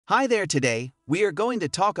Hi there. Today, we are going to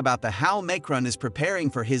talk about how Macron is preparing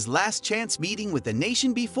for his last chance meeting with the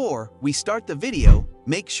nation. Before we start the video,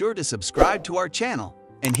 make sure to subscribe to our channel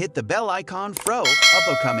and hit the bell icon for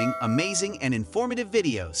upcoming amazing and informative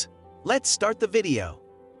videos. Let's start the video.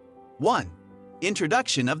 1.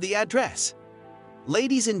 Introduction of the address.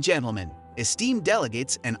 Ladies and gentlemen, esteemed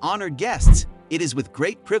delegates and honored guests, it is with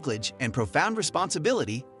great privilege and profound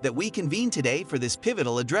responsibility that we convene today for this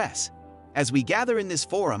pivotal address. As we gather in this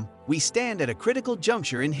forum, we stand at a critical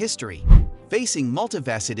juncture in history, facing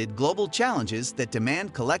multifaceted global challenges that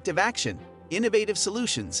demand collective action, innovative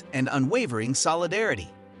solutions, and unwavering solidarity.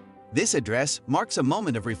 This address marks a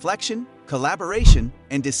moment of reflection, collaboration,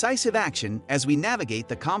 and decisive action as we navigate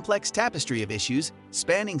the complex tapestry of issues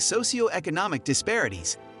spanning socio-economic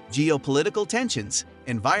disparities, geopolitical tensions,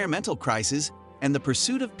 environmental crises, and the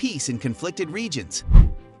pursuit of peace in conflicted regions.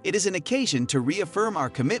 It is an occasion to reaffirm our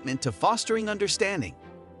commitment to fostering understanding,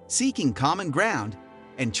 seeking common ground,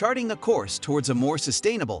 and charting a course towards a more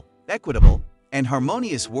sustainable, equitable, and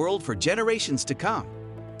harmonious world for generations to come.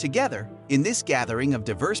 Together, in this gathering of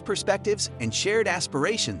diverse perspectives and shared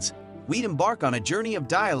aspirations, we embark on a journey of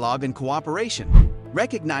dialogue and cooperation,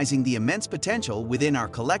 recognizing the immense potential within our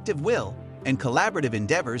collective will and collaborative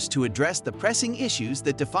endeavors to address the pressing issues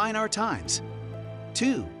that define our times.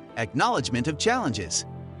 2. Acknowledgement of challenges.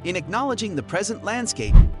 In acknowledging the present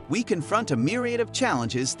landscape, we confront a myriad of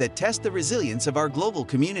challenges that test the resilience of our global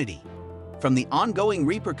community. From the ongoing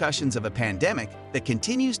repercussions of a pandemic that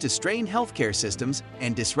continues to strain healthcare systems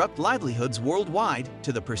and disrupt livelihoods worldwide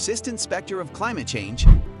to the persistent specter of climate change,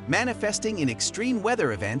 manifesting in extreme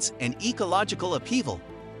weather events and ecological upheaval,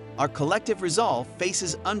 our collective resolve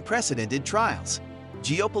faces unprecedented trials.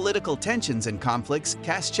 Geopolitical tensions and conflicts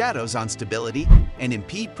cast shadows on stability and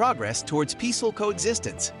impede progress towards peaceful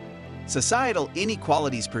coexistence. Societal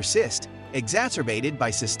inequalities persist, exacerbated by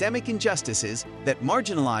systemic injustices that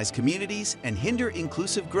marginalize communities and hinder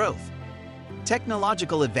inclusive growth.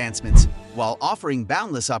 Technological advancements, while offering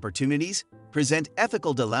boundless opportunities, present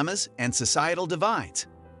ethical dilemmas and societal divides.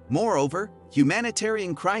 Moreover,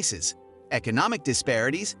 humanitarian crises, economic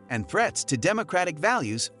disparities, and threats to democratic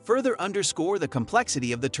values further underscore the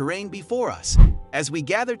complexity of the terrain before us. As we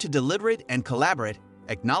gather to deliberate and collaborate,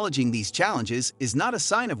 acknowledging these challenges is not a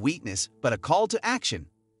sign of weakness but a call to action,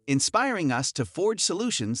 inspiring us to forge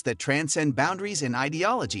solutions that transcend boundaries and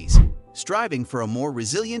ideologies, striving for a more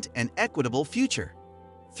resilient and equitable future.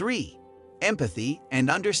 3. Empathy and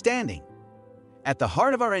understanding. At the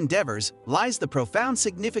heart of our endeavors lies the profound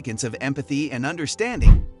significance of empathy and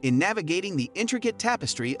understanding in navigating the intricate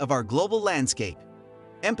tapestry of our global landscape.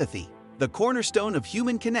 Empathy, the cornerstone of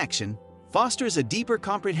human connection, fosters a deeper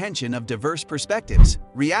comprehension of diverse perspectives,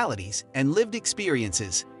 realities, and lived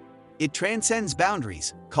experiences. It transcends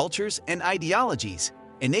boundaries, cultures, and ideologies,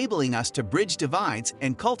 enabling us to bridge divides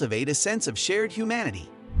and cultivate a sense of shared humanity.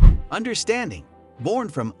 Understanding, born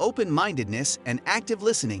from open-mindedness and active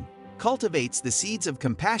listening, cultivates the seeds of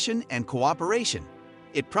compassion and cooperation.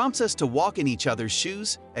 It prompts us to walk in each other's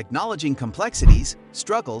shoes, acknowledging complexities,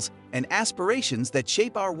 struggles, and aspirations that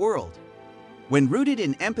shape our world. When rooted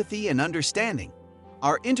in empathy and understanding,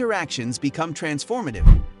 our interactions become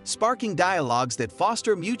transformative, sparking dialogues that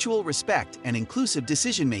foster mutual respect and inclusive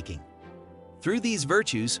decision-making. Through these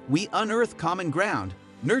virtues, we unearth common ground,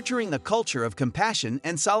 nurturing a culture of compassion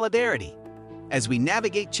and solidarity. As we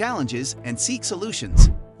navigate challenges and seek solutions,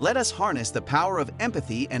 let us harness the power of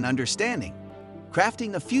empathy and understanding,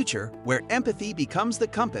 crafting a future where empathy becomes the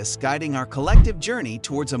compass guiding our collective journey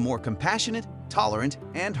towards a more compassionate, tolerant,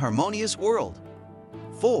 and harmonious world.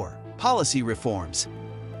 4. Policy reforms.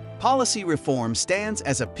 Policy reform stands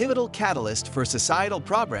as a pivotal catalyst for societal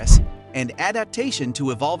progress and adaptation to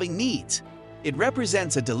evolving needs. It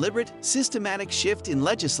represents a deliberate, systematic shift in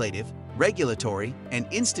legislative, regulatory, and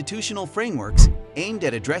institutional frameworks aimed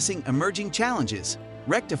at addressing emerging challenges,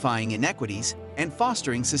 rectifying inequities, and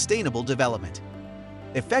fostering sustainable development.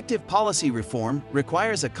 Effective policy reform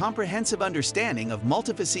requires a comprehensive understanding of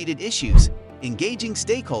multifaceted issues, engaging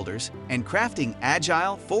stakeholders, and crafting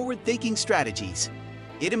agile, forward-thinking strategies.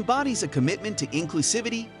 It embodies a commitment to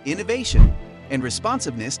inclusivity, innovation, and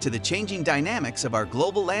responsiveness to the changing dynamics of our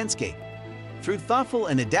global landscape. Through thoughtful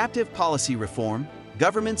and adaptive policy reform,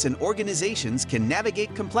 governments and organizations can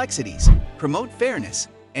navigate complexities, promote fairness,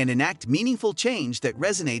 and enact meaningful change that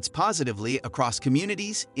resonates positively across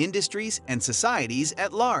communities, industries, and societies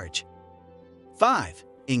at large. 5.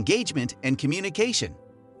 Engagement and communication.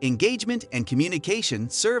 Engagement and communication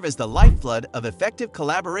serve as the lifeblood of effective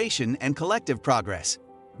collaboration and collective progress.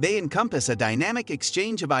 They encompass a dynamic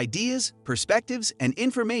exchange of ideas, perspectives, and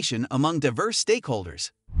information among diverse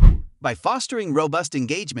stakeholders. By fostering robust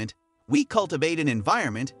engagement, we cultivate an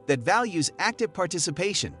environment that values active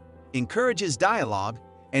participation, encourages dialogue,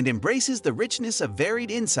 and embraces the richness of varied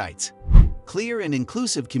insights. Clear and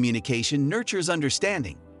inclusive communication nurtures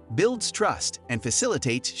understanding, builds trust, and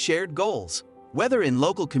facilitates shared goals. Whether in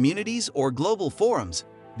local communities or global forums,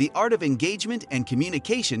 the art of engagement and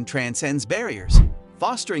communication transcends barriers,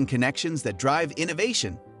 fostering connections that drive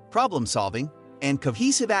innovation, problem-solving, and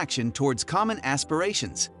cohesive action towards common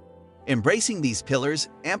aspirations. Embracing these pillars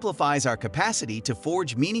amplifies our capacity to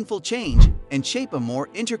forge meaningful change and shape a more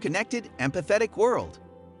interconnected, empathetic world.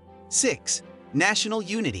 6. National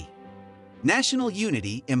unity. National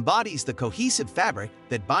unity embodies the cohesive fabric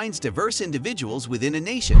that binds diverse individuals within a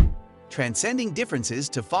nation, transcending differences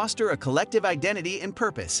to foster a collective identity and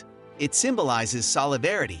purpose. It symbolizes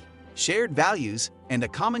solidarity, shared values, and a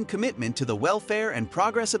common commitment to the welfare and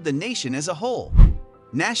progress of the nation as a whole.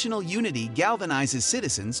 National unity galvanizes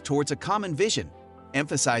citizens towards a common vision,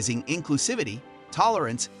 emphasizing inclusivity,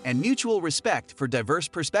 tolerance, and mutual respect for diverse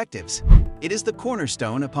perspectives. It is the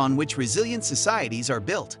cornerstone upon which resilient societies are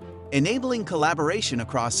built, enabling collaboration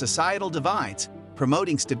across societal divides,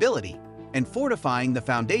 promoting stability, and fortifying the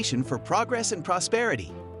foundation for progress and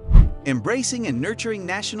prosperity. Embracing and nurturing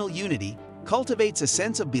national unity cultivates a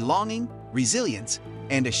sense of belonging, resilience,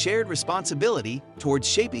 and a shared responsibility towards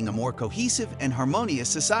shaping a more cohesive and harmonious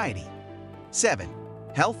society. 7.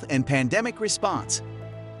 Health and pandemic response.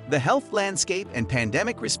 The health landscape and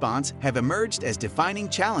pandemic response have emerged as defining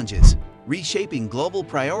challenges, reshaping global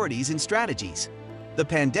priorities and strategies. The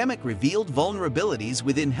pandemic revealed vulnerabilities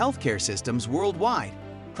within healthcare systems worldwide,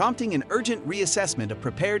 prompting an urgent reassessment of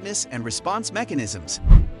preparedness and response mechanisms.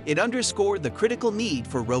 It underscored the critical need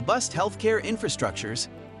for robust healthcare infrastructures,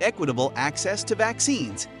 equitable access to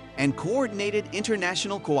vaccines, and coordinated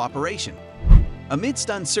international cooperation. Amidst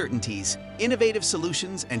uncertainties, innovative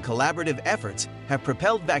solutions and collaborative efforts have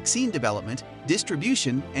propelled vaccine development,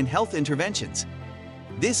 distribution, and health interventions.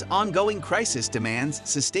 This ongoing crisis demands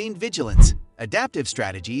sustained vigilance, adaptive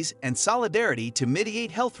strategies, and solidarity to mitigate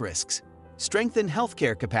health risks, strengthen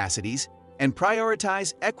healthcare capacities, and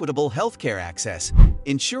prioritize equitable healthcare access,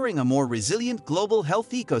 ensuring a more resilient global health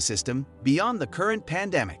ecosystem beyond the current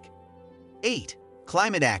pandemic. 8.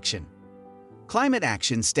 Climate action. Climate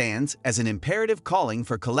action stands as an imperative calling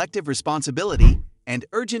for collective responsibility and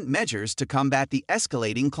urgent measures to combat the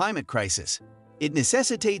escalating climate crisis. It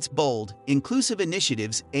necessitates bold, inclusive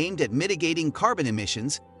initiatives aimed at mitigating carbon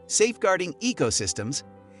emissions, safeguarding ecosystems,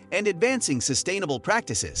 and advancing sustainable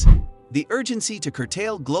practices. The urgency to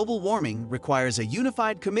curtail global warming requires a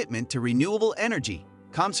unified commitment to renewable energy,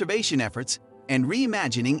 conservation efforts, and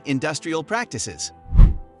reimagining industrial practices.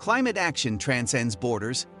 Climate action transcends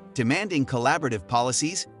borders, demanding collaborative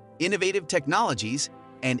policies, innovative technologies,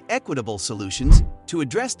 and equitable solutions to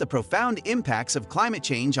address the profound impacts of climate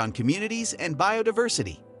change on communities and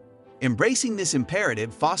biodiversity. Embracing this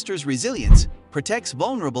imperative fosters resilience, protects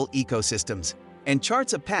vulnerable ecosystems, and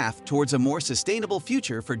charts a path towards a more sustainable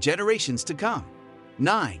future for generations to come.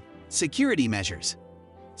 9. Security measures.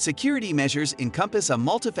 Security measures encompass a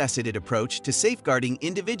multifaceted approach to safeguarding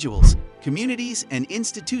individuals, communities, and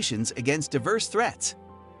institutions against diverse threats.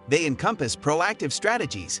 They encompass proactive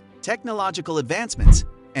strategies, technological advancements,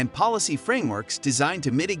 and policy frameworks designed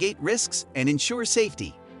to mitigate risks and ensure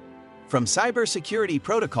safety. From cybersecurity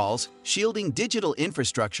protocols shielding digital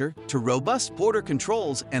infrastructure to robust border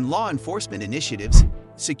controls and law enforcement initiatives,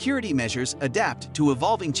 security measures adapt to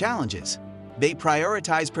evolving challenges. They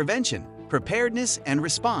prioritize prevention, preparedness, and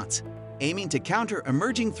response, aiming to counter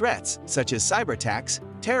emerging threats such as cyberattacks,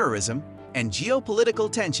 terrorism, and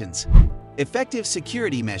geopolitical tensions. Effective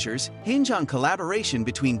security measures hinge on collaboration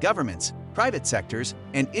between governments, private sectors,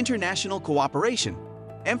 and international cooperation,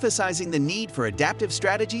 emphasizing the need for adaptive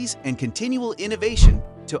strategies and continual innovation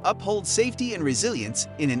to uphold safety and resilience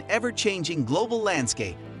in an ever-changing global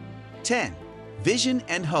landscape. 10. Vision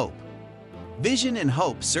and hope. Vision and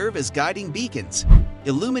hope serve as guiding beacons,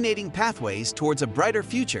 illuminating pathways towards a brighter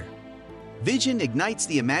future. Vision ignites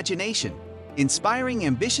the imagination, inspiring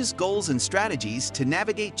ambitious goals and strategies to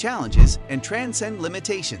navigate challenges and transcend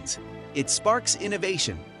limitations. It sparks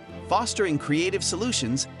innovation, fostering creative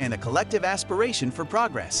solutions and a collective aspiration for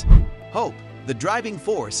progress. Hope, the driving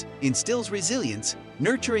force, instills resilience,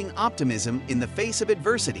 nurturing optimism in the face of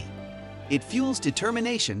adversity. It fuels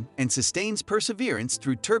determination and sustains perseverance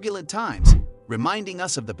through turbulent times, reminding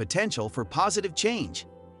us of the potential for positive change.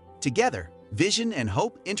 Together, vision and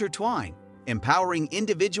hope intertwine, empowering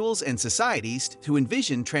individuals and societies to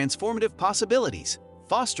envision transformative possibilities,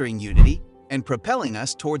 fostering unity, and propelling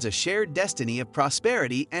us towards a shared destiny of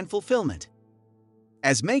prosperity and fulfillment.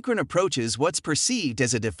 As Macron approaches what's perceived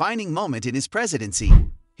as a defining moment in his presidency,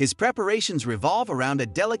 his preparations revolve around a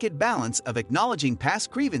delicate balance of acknowledging past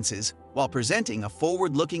grievances while presenting a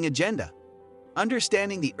forward-looking agenda.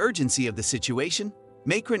 Understanding the urgency of the situation,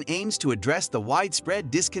 Macron aims to address the widespread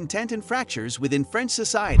discontent and fractures within French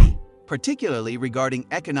society, particularly regarding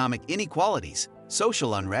economic inequalities,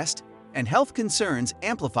 social unrest, and health concerns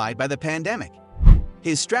amplified by the pandemic.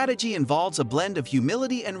 His strategy involves a blend of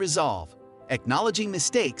humility and resolve, acknowledging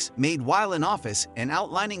mistakes made while in office and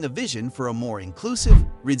outlining a vision for a more inclusive,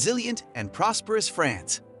 resilient, and prosperous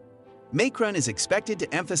France. Macron is expected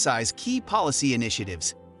to emphasize key policy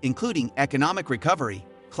initiatives, including economic recovery,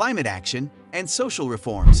 climate action, and social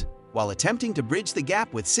reforms, while attempting to bridge the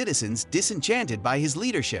gap with citizens disenchanted by his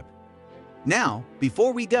leadership. Now,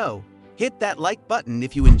 before we go, hit that like button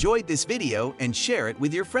if you enjoyed this video and share it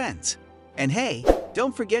with your friends. And hey,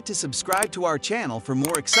 don't forget to subscribe to our channel for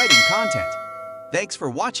more exciting content. Thanks for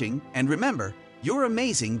watching, and remember, you're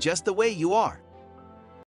amazing just the way you are.